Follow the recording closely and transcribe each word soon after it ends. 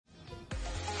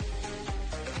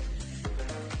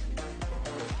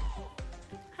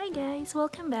guys,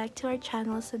 welcome back to our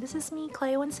channel. So this is me,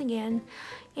 Clay, once again,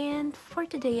 and for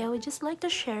today I would just like to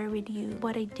share with you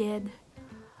what I did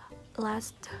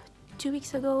last 2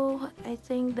 weeks ago. I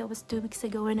think that was 2 weeks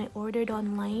ago when I ordered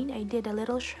online. I did a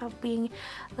little shopping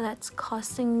that's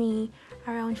costing me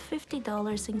around $50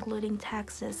 including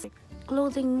taxes.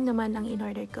 Clothing naman ang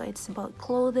in-order ko. It's about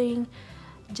clothing,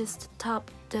 just top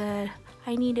that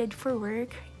I needed for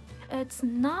work. It's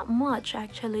not much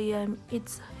actually.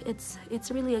 It's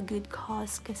really a good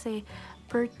cost kasi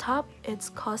per top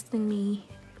it's costing me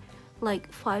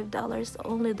like $5.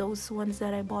 Only those ones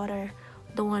that I bought are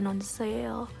the one on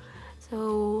sale.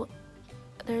 So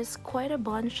there's quite a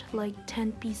bunch, like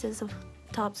 10 pieces of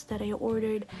tops that I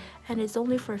ordered, and it's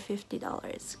only for $50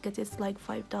 because it's like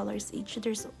 $5 each.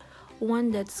 There's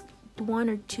one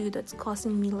or two that's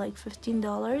costing me like $15,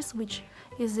 which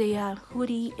is a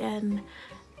hoodie and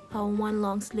one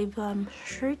long sleeve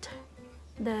shirt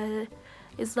that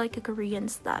is like a Korean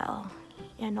style,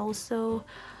 and also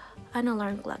an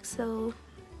alarm clock. So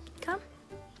come,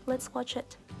 let's watch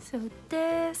it. So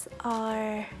these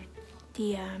are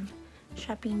the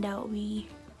shopping that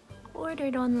we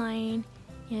ordered online,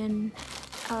 and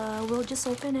we'll just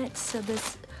open it. So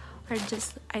this are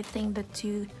just, I think, the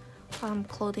two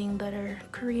clothing that are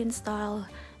Korean style,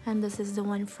 and this is the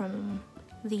one from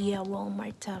the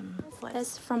Walmart.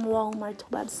 That's from Walmart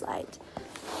website.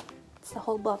 It's the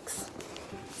whole box,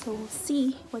 so we'll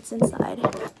see what's inside.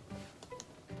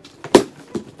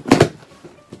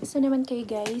 So naman kayo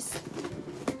guys,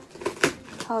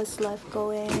 how's life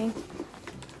going?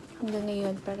 Hanggang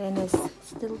ngayon pa rin is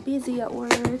still busy at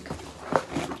work.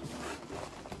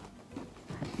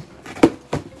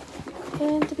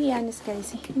 And to be honest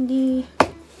guys, hindi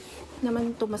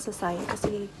naman ito masasayang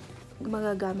kasi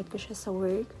magagamit ko siya sa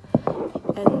work,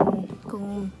 and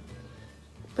kung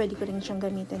pwede ko rin siyang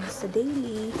gamitin sa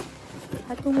daily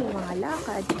at kung may mga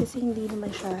lakad kasi hindi naman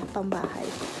siya pambahay.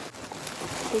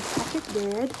 They pack it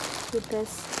good with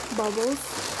this bubble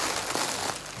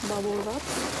wrap.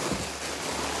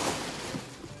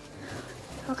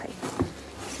 Okay,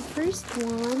 so first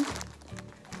one,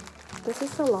 this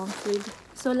is a long sleeve.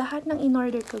 So lahat ng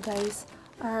in-order ko guys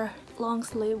are long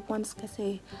sleeve ones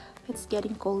kasi it's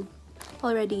getting cold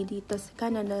already dito sa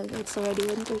Canada. It's already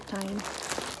winter time.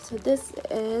 So this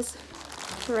is,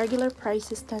 regular price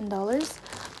is $10,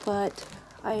 but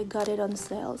I got it on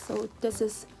sale, so this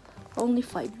is only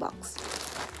 $5.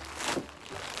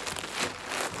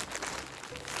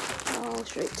 I'll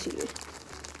show it to you.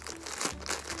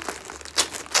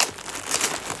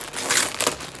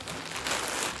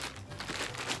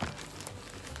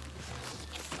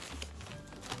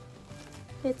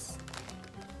 It's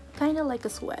kind of like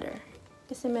a sweater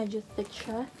kasi medyo thick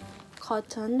siya,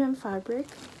 cotton and fabric.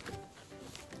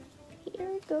 Here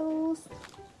it goes.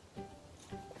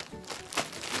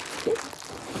 Good.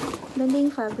 Ganda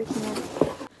yung fabric niya.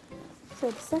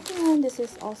 So the second one, this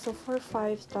is also for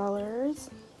 $5.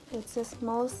 It's a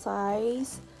small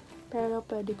size, pero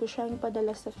pwede ko siyang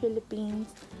padala sa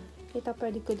Philippines. Ito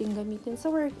pwede ko din gamitin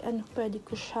sa work, and pwede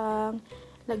ko siyang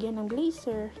lagyan ng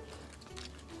blazer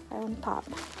on top.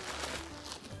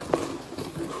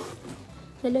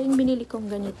 Dalawa yung binili kong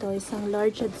ganito, isang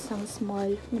large at isang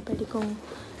small, na pwede kong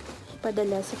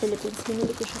ipadala sa Philippines.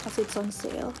 Binili ko siya kasi it's on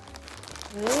sale.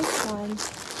 This one,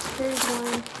 third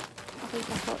one,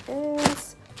 nakita ko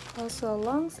is also a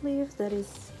long sleeve that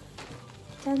is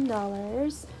 $10,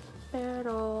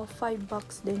 pero $5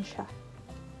 din siya.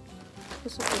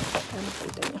 Gusto ko siya,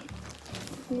 nakita niyo.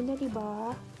 Ganda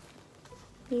diba?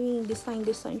 Yung design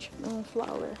siya ng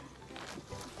flower.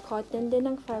 Cotton din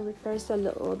ang fabric, pero sa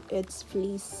loob it's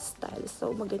fleece style,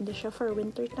 so maganda siya for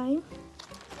winter time.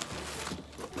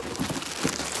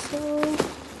 So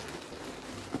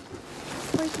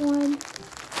fourth one,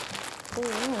 oh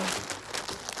wow,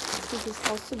 this is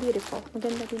also beautiful.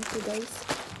 Maganda din po guys.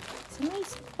 It's a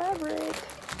nice fabric,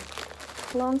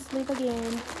 long sleeve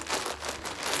again.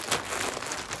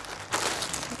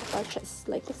 It's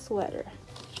like a sweater.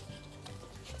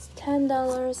 $10,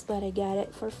 but I got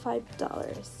it for $5.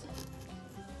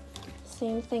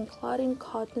 Same thing,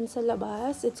 cotton sa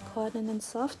labas. It's cotton and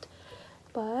soft,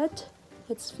 but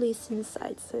it's fleece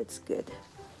inside, so it's good.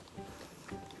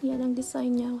 Yan ang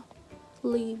design niya.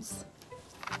 Leaves.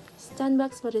 It's $10,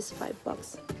 but it's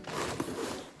 $5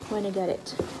 when I got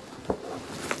it.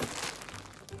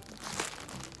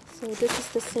 So this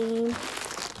is the same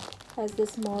as the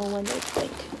small one, I think.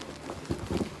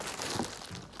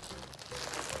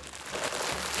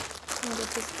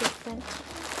 This is different.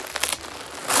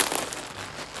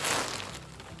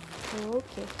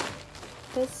 Okay,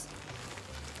 this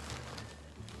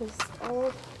is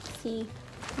all, see,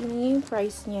 Yun yung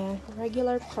price niya.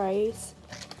 Regular price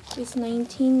is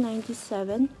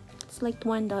 $19.97. It's like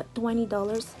 $20.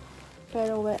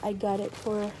 Pero I got it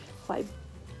for $5.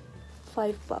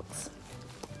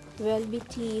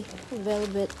 Velvety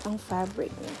velvet ang fabric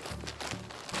niya.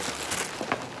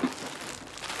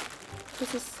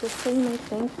 This is the same, I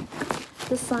think,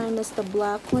 design as the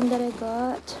black one that I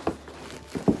got.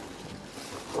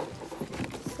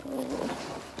 So,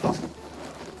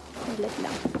 ulit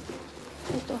lang.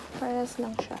 Ito, parehas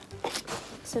lang siya.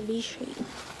 It's a V-shape.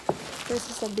 This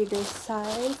is a bigger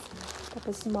size.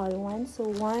 Tapos small one. So,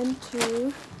 1,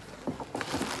 2.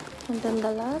 And then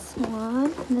the last one.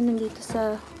 Na nandito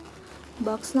sa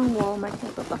box ng Walmart.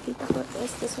 Nagpapakita ko.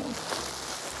 Is this one.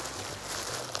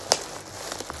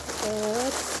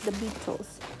 It's the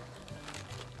Beatles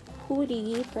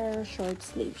hoodie, pero short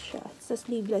sleeve siya. Sa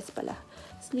sleeveless pala.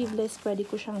 Sleeveless, pwede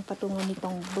ko siyang patungan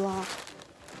nitong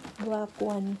black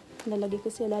one. Lalagay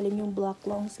ko sa ilalim yung black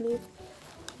long sleeve.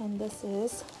 And this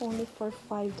is only for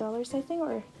 $5, I think,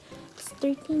 or it's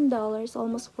 $13,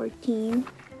 almost $14.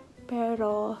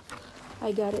 Pero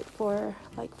I got it for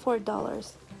like $4.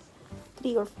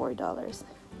 $3 or $4.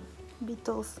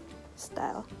 Beatles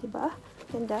style, diba?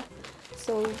 Ganda.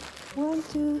 So 1,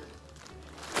 2,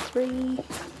 3,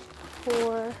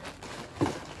 4,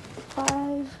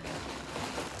 5,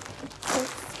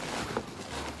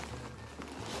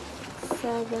 6,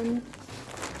 7,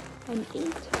 and 8.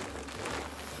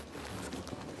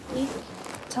 8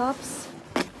 tops.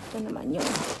 Ito naman yung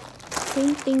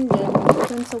same thing din.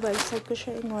 Dun sa website ko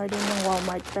siya in-order ng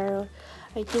Walmart. Pero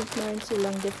I think meron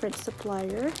silang different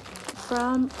supplier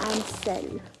from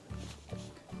Ansel.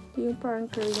 Yung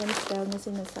parang Korean style na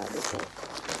sinasabi ko.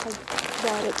 I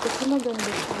got it kasi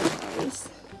maganda siya, guys.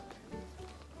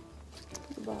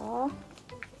 Diba?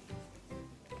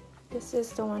 This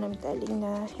is the one I'm telling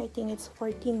na I think it's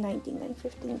 $14.99,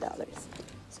 $15.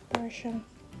 So parang siyang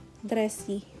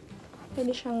dressy.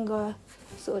 Pwede siyang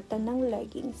suotan ng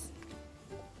leggings.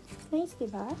 Nice,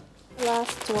 diba?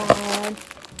 Last one.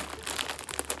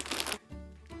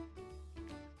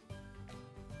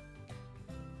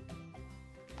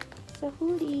 Sa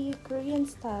hoodie, Korean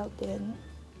style din.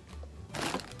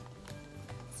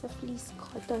 Sa fleece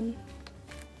cotton.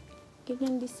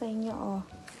 Ganyan design niya, oh.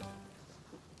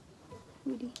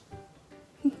 Hoodie.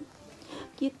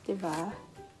 Cute, diba?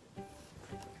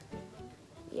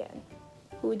 Yan.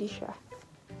 Hoodie siya.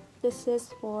 This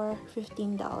is for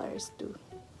 $15 too.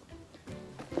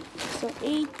 So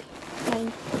 8, 9,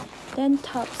 10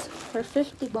 tops for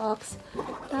 $50.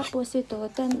 Tapos ito,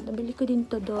 nabili ko din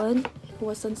to doon. It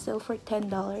was on sale for $10.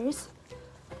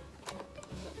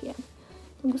 Yan.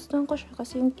 Gustuhan ko siya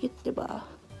kasi yung cute, diba?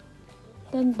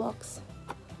 $10.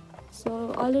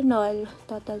 So, all in all,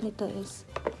 total nito is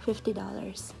 $50.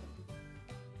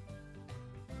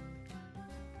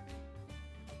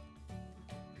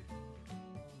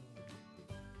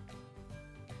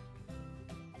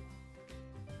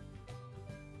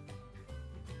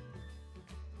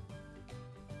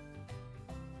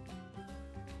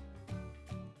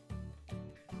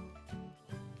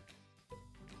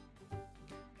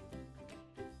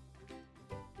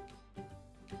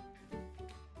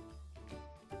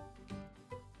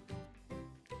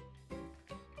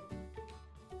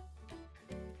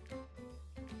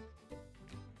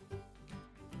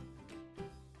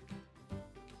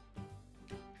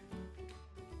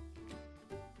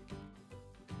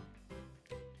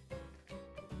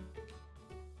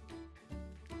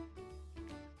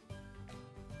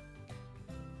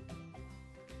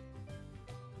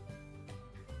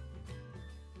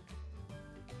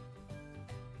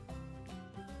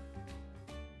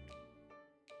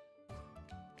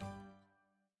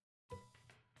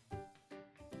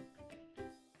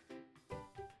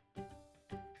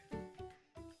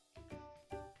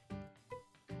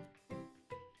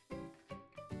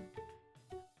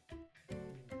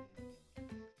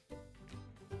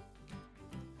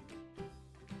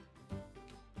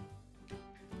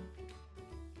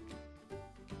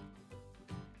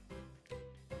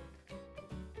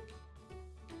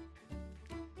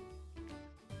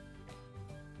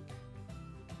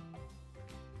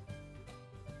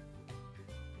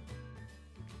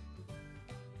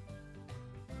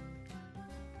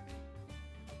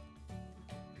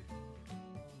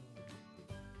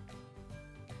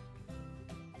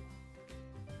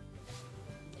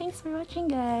 Thanks for watching,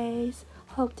 guys.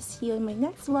 Hope to see you in my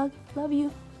next vlog. Love you.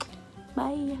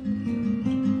 Bye.